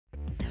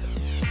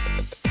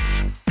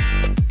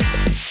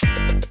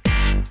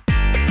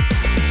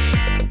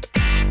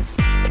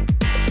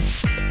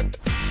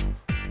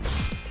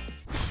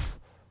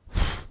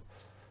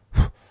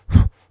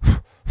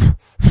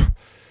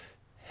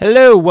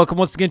Hello, welcome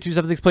once again to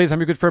Something's Plays. I'm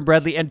your good friend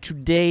Bradley, and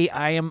today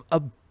I am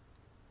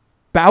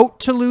about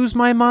to lose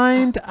my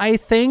mind, I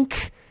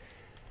think.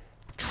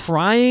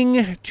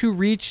 Trying to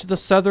reach the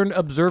Southern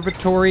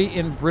Observatory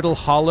in Brittle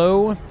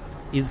Hollow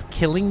is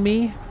killing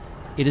me.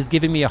 It is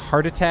giving me a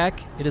heart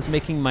attack. It is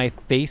making my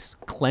face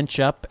clench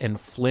up and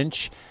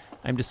flinch.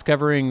 I'm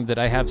discovering that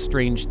I have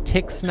strange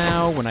tics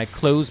now. When I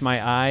close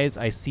my eyes,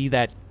 I see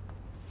that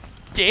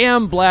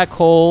damn black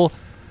hole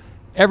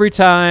every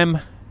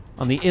time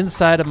on the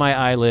inside of my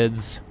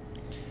eyelids.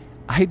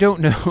 I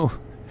don't know.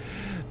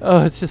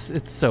 Oh,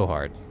 it's so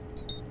hard.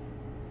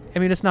 I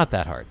mean, it's not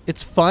that hard.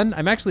 It's fun.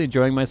 I'm actually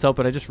enjoying myself,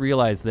 but I just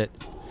realized that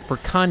for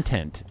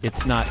content,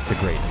 it's not the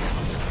greatest.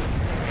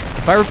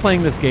 If I were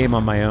playing this game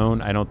on my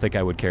own, I don't think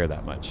I would care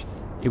that much.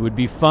 It would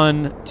be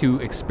fun to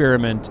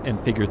experiment and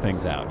figure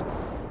things out.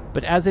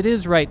 But as it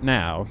is right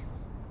now,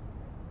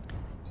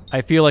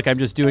 I feel like I'm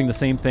just doing the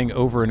same thing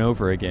over and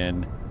over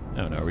again.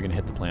 Oh no, are we gonna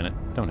hit the planet?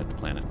 Don't hit the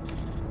planet.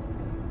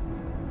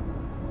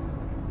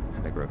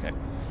 I think we're okay.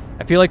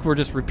 I feel like we're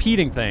just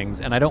repeating things,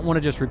 and I don't want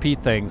to just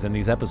repeat things in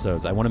these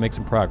episodes. I want to make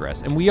some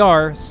progress. And we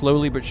are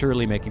slowly but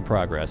surely making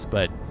progress,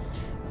 but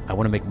I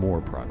want to make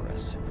more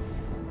progress.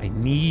 I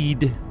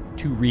need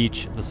to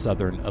reach the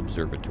Southern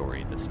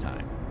Observatory this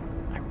time.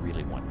 I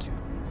really want to.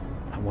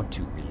 I want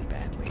to really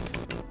badly.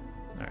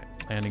 All right,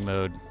 landing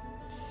mode.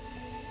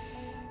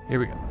 Here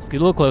we go. Let's get a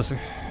little closer.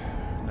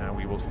 Now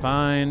we will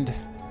find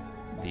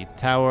the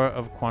Tower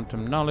of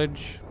Quantum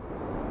Knowledge,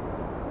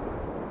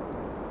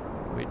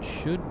 which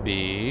should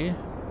be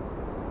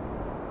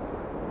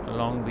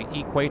along the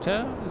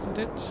equator, isn't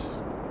it?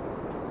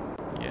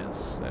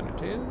 Yes, that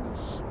it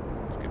is.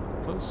 Let's get a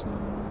little closer.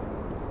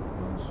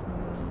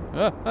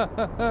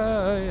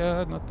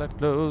 Yeah, not that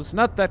close,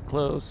 not that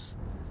close.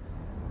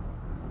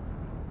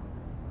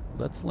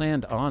 Let's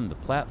land on the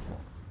platform.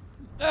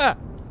 Ah!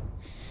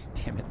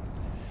 Damn it.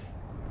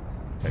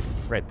 Okay,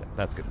 right there,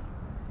 that's good.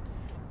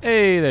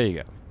 Hey, there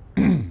you go.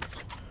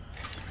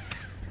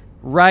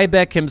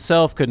 Rybeck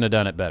himself couldn't have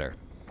done it better.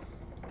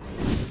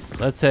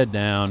 Let's head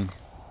down.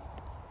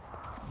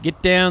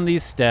 Get down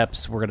these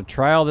steps. We're going to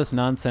try all this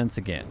nonsense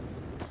again.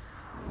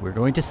 We're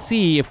going to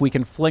see if we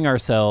can fling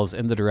ourselves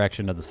in the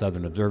direction of the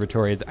Southern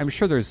Observatory. I'm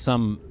sure there's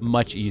some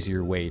much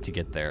easier way to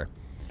get there.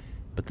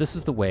 But this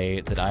is the way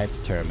that I've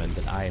determined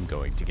that I am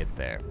going to get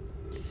there.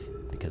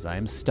 Because I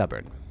am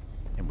stubborn.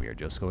 And we are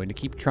just going to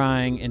keep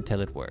trying until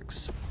it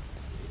works.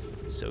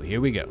 So here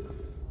we go.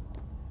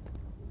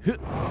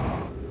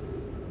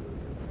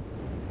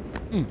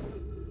 I'm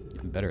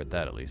better at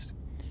that, at least.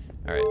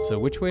 All right, so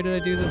which way did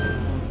I do this?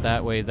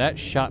 That way. That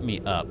shot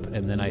me up,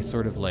 and then I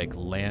sort of, like,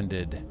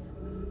 landed.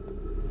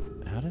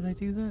 How did I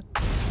do that?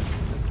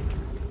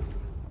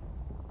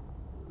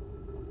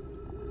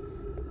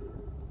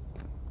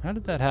 How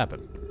did that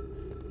happen?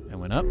 I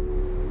went up,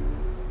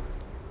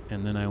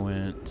 and then I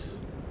went...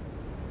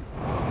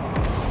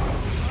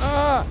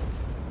 Ah!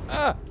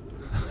 Ah!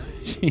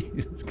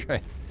 Jesus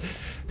Christ.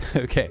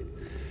 Okay.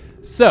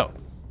 So,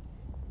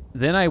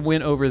 then I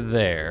went over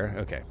there.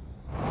 Okay.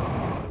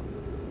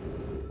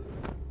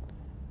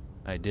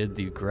 I did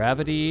the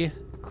gravity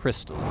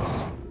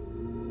crystals,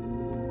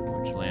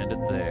 which landed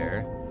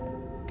there.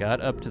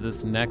 Got up to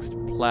this next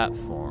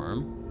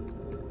platform,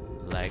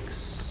 like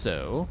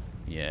so.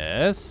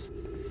 Yes.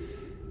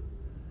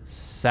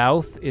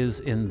 South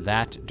is in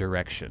that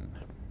direction.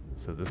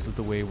 So this is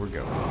the way we're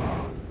going.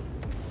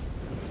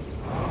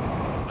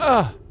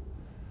 Ah!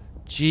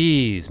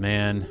 Jeez,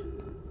 man.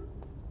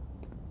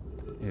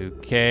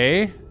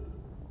 Okay.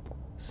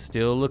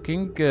 Still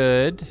looking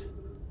good.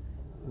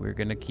 We're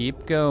gonna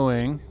keep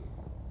going.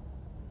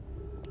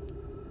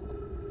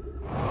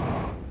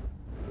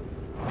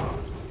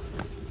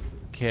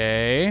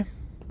 Okay.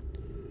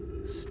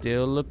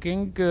 Still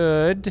looking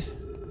good.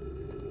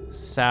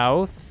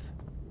 South.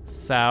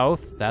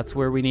 South. That's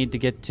where we need to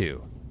get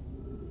to.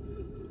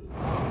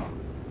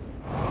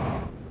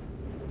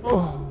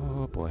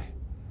 Oh, boy.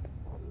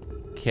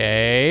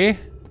 Okay.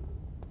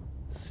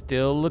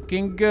 Still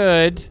looking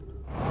good.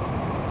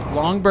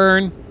 Long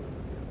burn.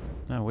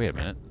 Oh, wait a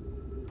minute.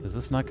 Is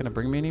this not going to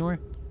bring me anywhere?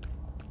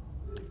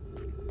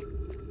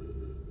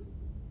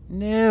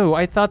 No,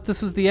 I thought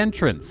this was the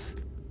entrance.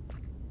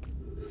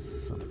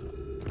 Son of a...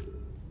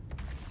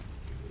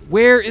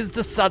 Where is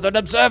the Southern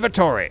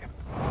Observatory?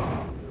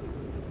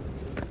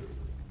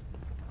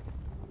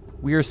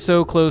 We are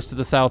so close to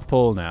the South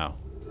Pole now.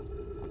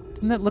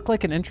 Didn't that look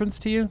like an entrance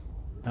to you?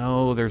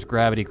 Oh, there's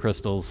gravity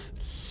crystals.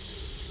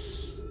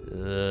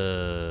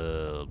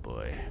 Oh,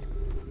 boy.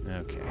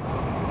 Okay.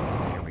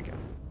 Here we go.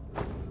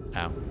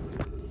 Ow.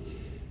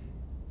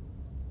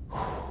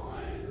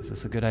 Is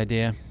this a good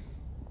idea?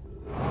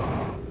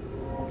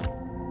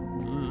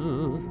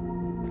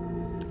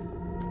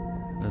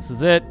 This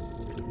is it.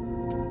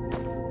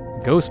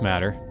 Ghost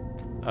matter.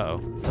 Uh-oh.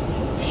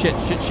 Shit,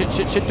 shit, shit,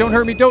 shit, shit. Don't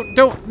hurt me. Don't,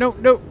 no,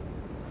 no.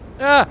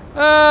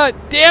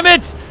 Damn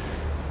it!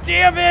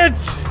 Damn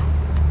it!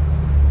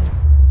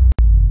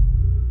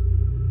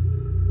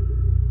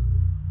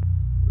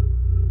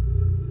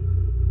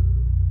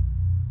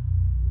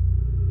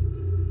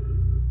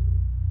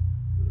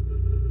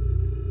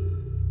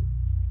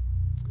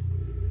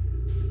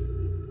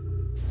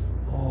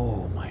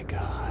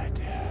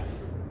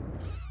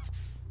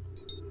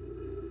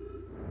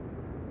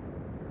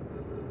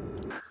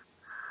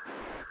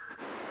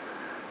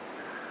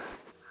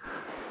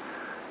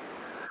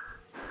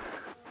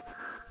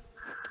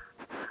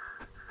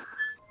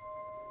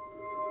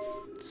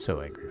 so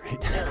angry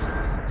right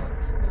now.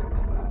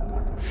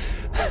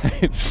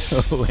 I'm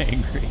so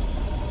angry.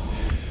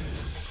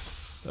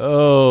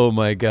 Oh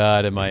my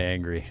god, am I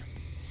angry.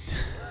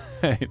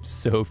 I'm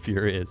so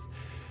furious.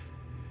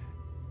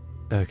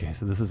 Okay,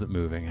 so this isn't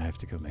moving. I have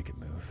to go make it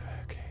move.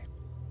 Okay.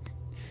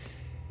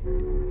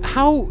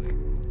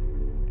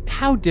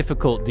 How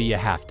difficult do you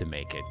have to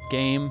make it,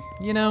 game?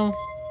 You know?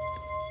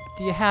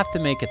 Do you have to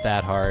make it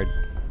that hard?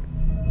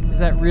 Is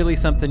that really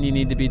something you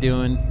need to be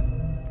doing?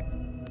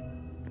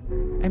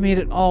 I made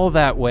it all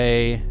that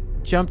way,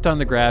 jumped on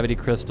the gravity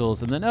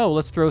crystals, and then, oh,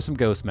 let's throw some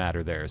ghost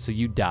matter there so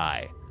you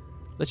die.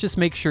 Let's just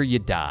make sure you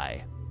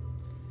die.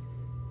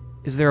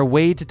 Is there a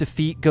way to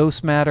defeat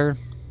ghost matter?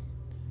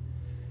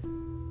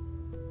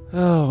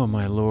 Oh,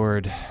 my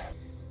lord.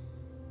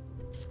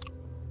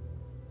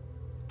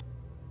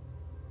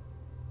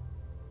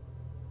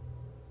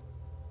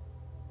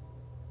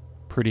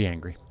 Pretty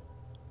angry.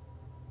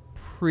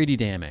 Pretty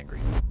damn angry.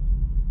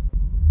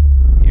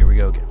 Here we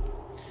go again.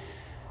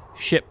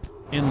 Ship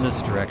in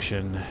this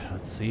direction.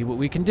 Let's see what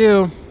we can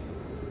do.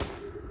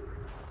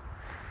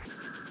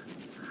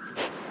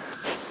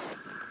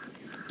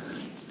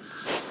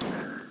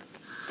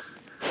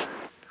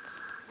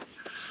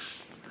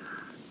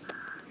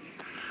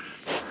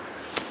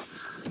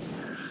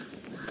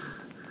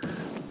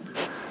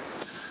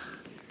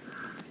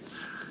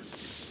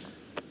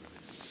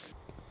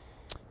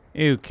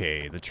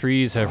 Okay, the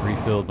trees have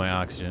refilled my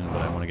oxygen,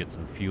 but I want to get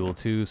some fuel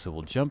too, so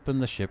we'll jump in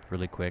the ship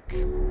really quick.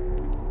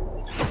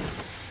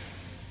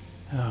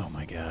 Oh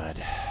my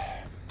god.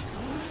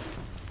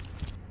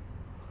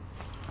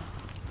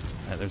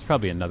 There's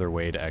probably another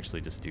way to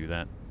actually just do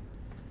that.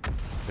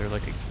 Is there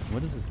like a...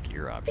 What is this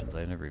gear options?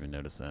 I never even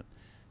noticed that.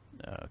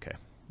 Okay.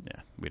 Yeah,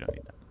 we don't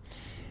need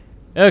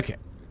that. Okay,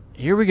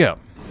 here we go.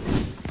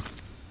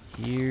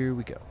 Here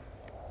we go.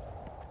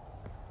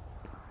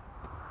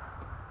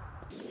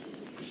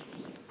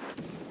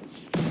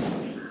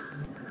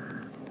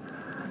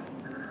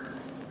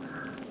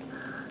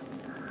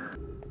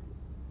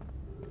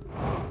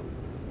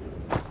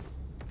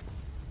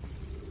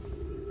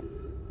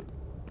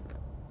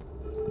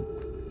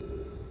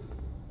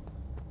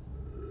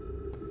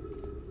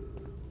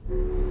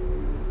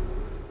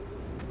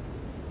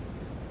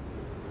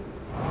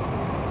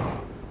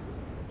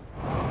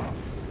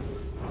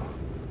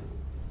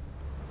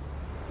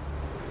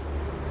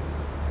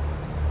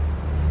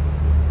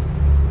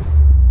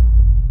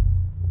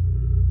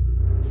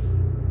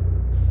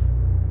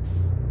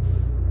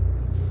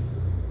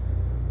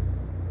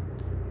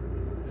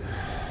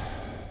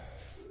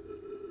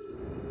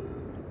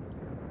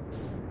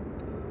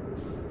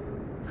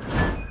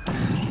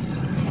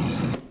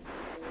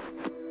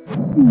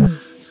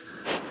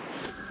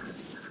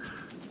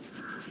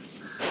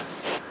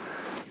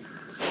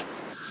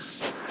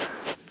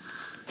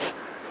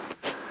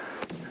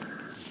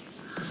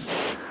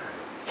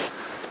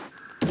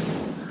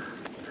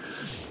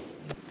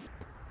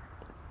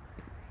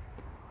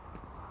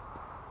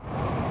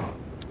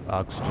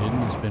 Oxygen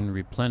has been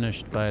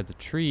replenished by the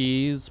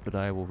trees, but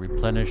I will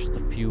replenish the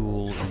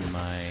fuel in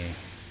my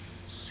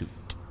suit.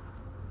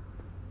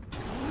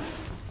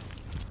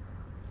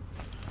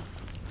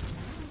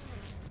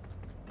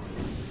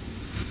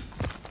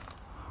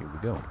 Here we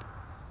go.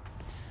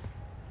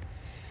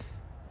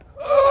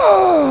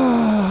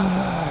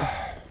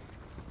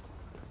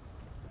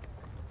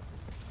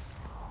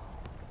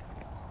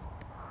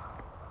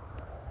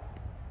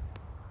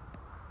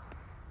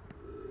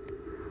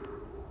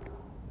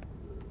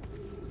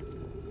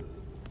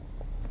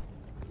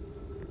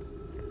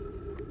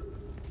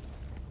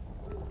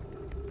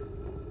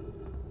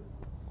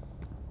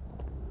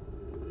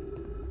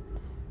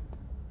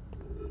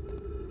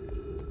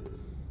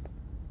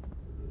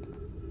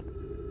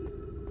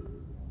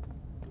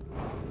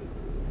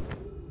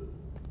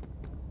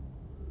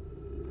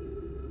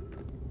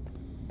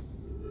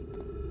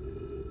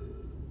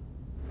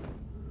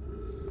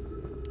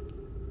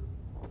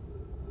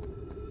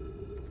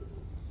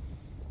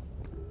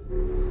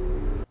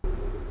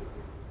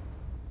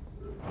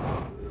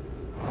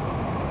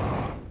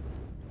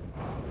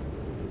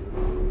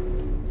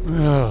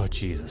 Oh,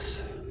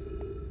 Jesus.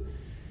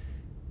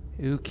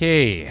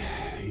 Okay,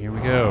 here we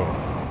go.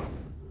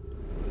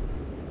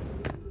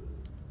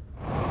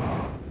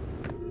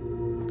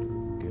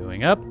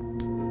 Going up,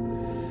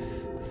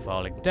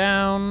 falling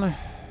down,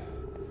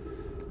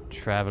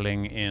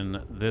 traveling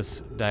in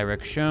this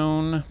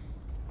direction.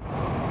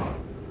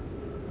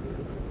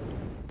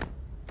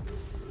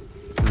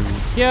 Through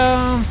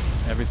here.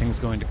 Everything's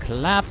going to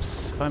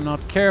collapse if I'm not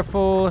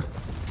careful.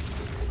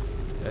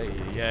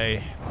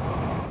 Ay.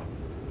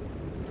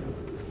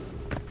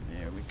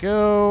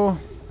 Go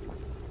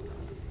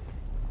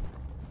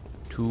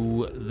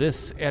to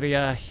this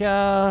area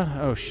here.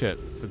 Oh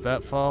shit, did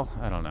that fall?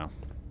 I don't know.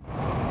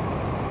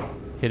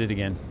 Hit it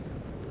again.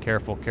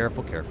 Careful,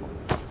 careful, careful.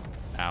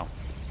 Ow.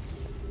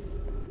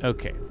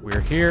 Okay,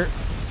 we're here.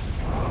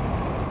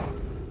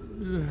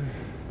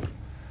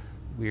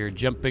 We're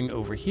jumping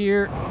over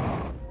here.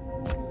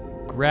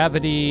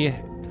 Gravity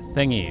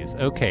thingies.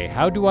 Okay,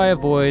 how do I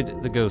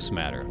avoid the ghost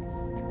matter?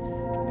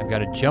 I've got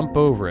to jump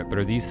over it, but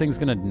are these things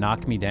going to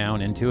knock me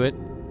down into it?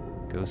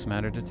 Ghost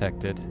matter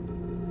detected.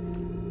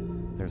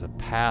 There's a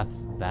path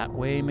that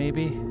way,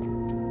 maybe?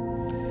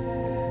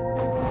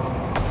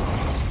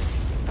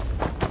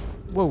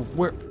 Whoa,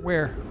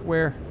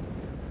 where?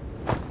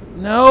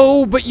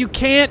 No, but you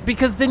can't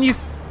because then you...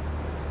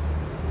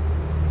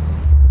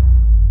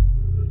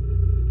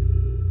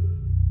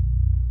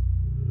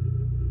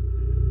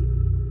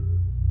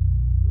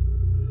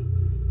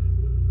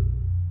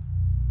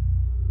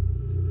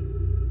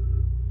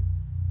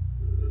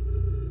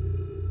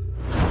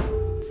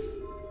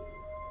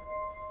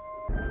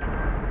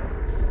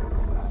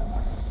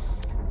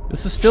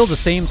 This is still the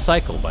same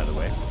cycle, by the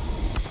way.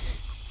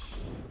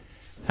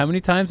 How many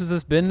times has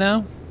this been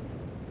now?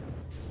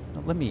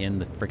 Oh, let me in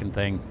the frickin'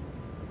 thing.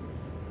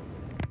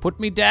 Put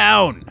me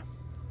down!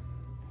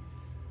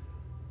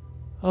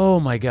 Oh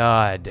my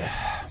god.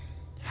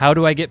 How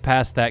do I get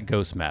past that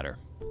ghost matter?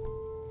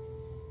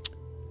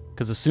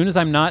 Because as soon as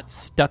I'm not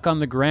stuck on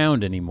the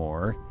ground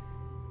anymore,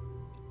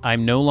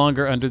 I'm no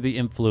longer under the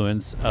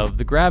influence of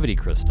the gravity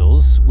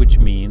crystals, which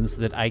means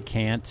that I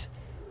can't...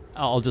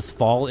 I'll just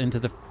fall into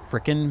the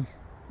frickin'...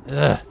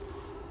 Ugh.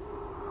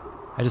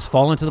 I just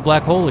fall into the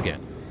black hole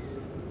again.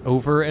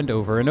 Over and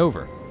over and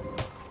over.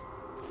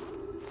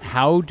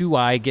 How do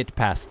I get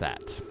past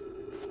that?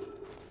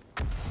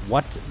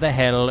 What the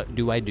hell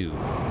do I do?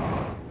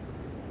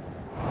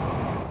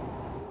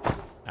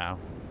 Ow.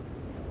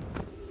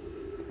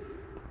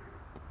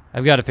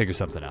 I've got to figure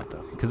something out,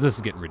 though, because this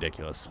is getting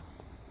ridiculous.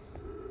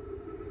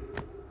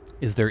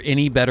 Is there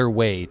any better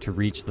way to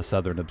reach the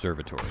Southern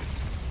Observatory?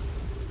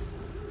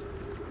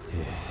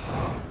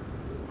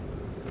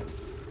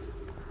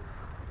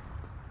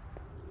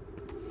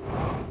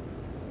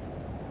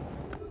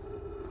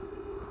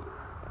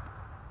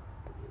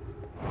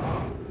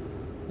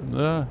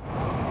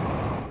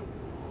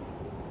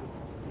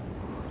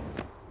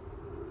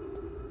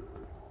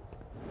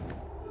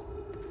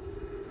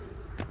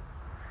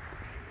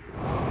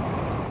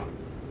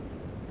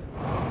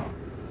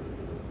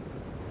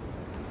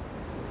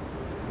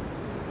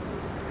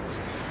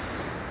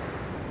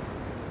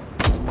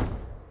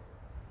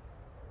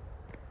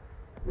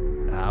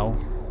 Ow.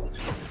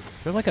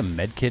 Is there like a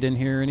med kit in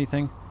here or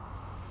anything?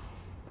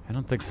 I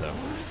don't think so.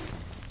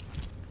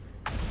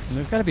 And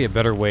there's got to be a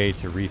better way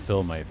to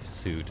refill my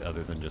suit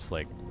other than just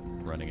like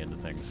running into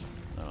things.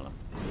 I don't know.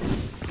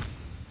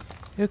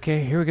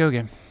 Okay, here we go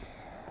again.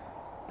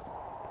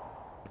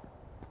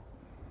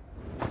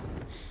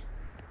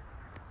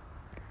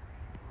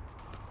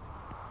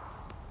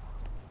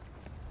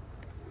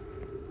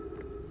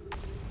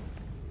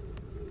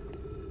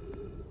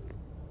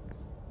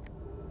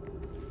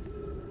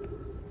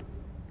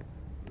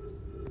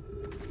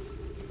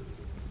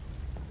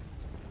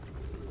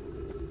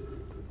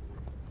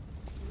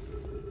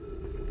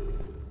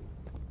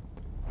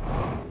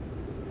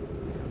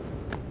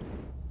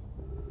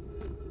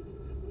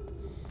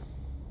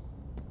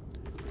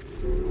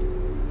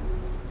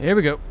 Here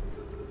we go.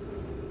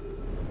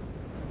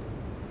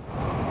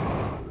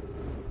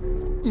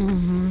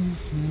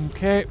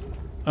 Okay.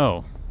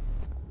 Oh.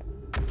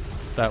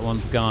 That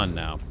one's gone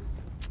now.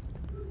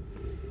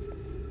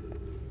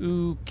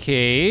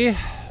 Okay.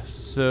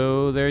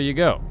 So there you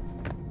go.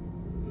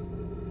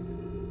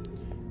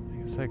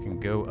 I guess I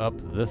can go up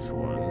this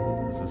one.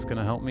 Is this going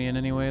to help me in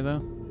any way,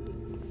 though?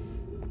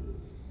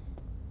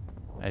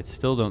 I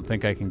still don't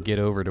think I can get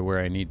over to where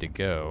I need to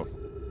go.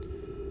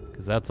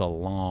 Because that's a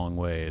long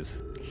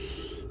ways.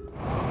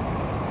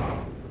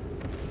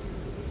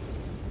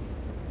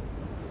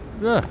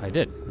 Ugh, I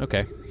did.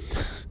 Okay.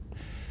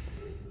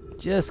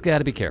 Just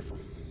gotta be careful.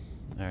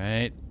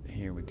 Alright,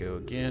 here we go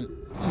again.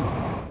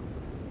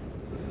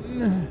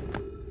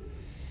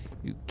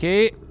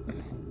 Okay.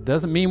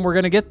 Doesn't mean we're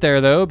gonna get there,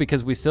 though,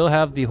 because we still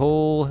have the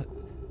whole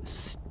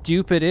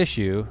stupid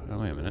issue. Oh,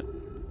 wait a minute.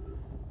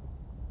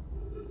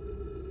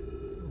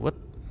 What?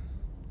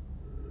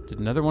 Did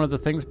another one of the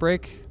things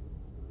break?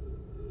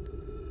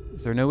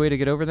 Is there no way to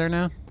get over there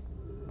now?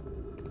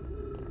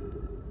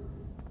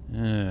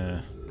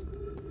 I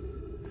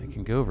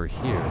can go over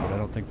here, but I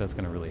don't think that's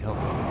going to really help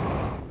me.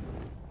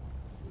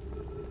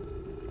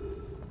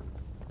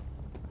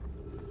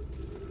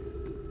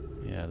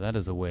 Yeah, that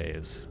is a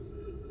ways.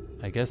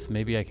 I guess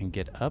maybe I can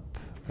get up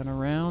and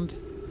around?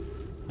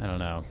 I don't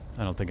know.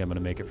 I don't think I'm going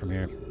to make it from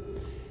here.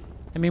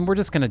 I mean, we're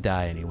just going to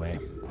die anyway.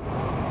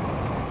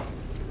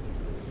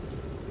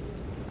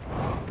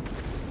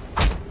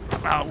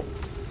 Ow.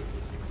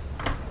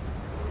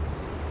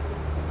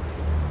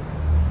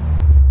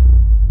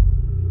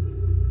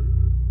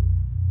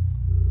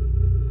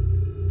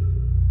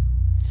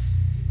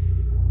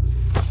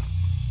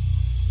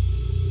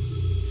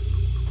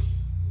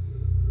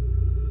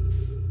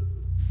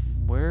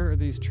 Where are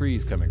these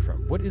trees coming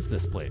from? What is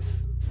this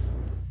place?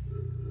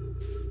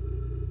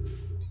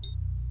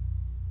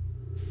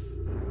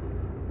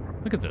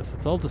 Look at this.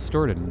 It's all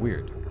distorted and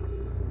weird.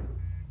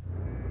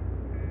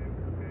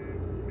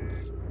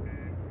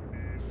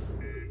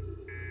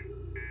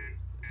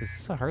 Is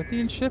this a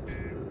Hearthian ship?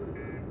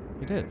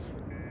 It is.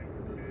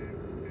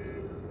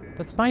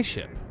 That's my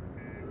ship.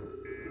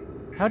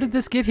 How did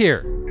this get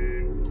here?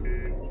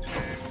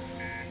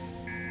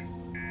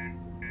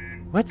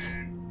 What?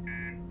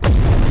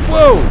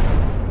 Whoa!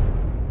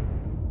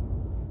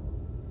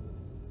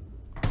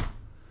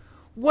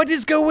 What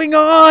is going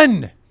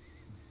on?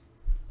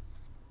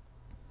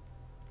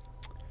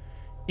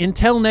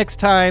 Until next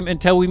time,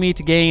 until we meet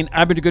again,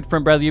 I've been a good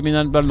friend, Bradley. You've been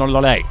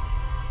on.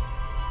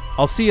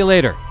 I'll see you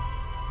later.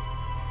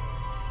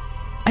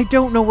 I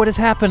don't know what is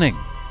happening.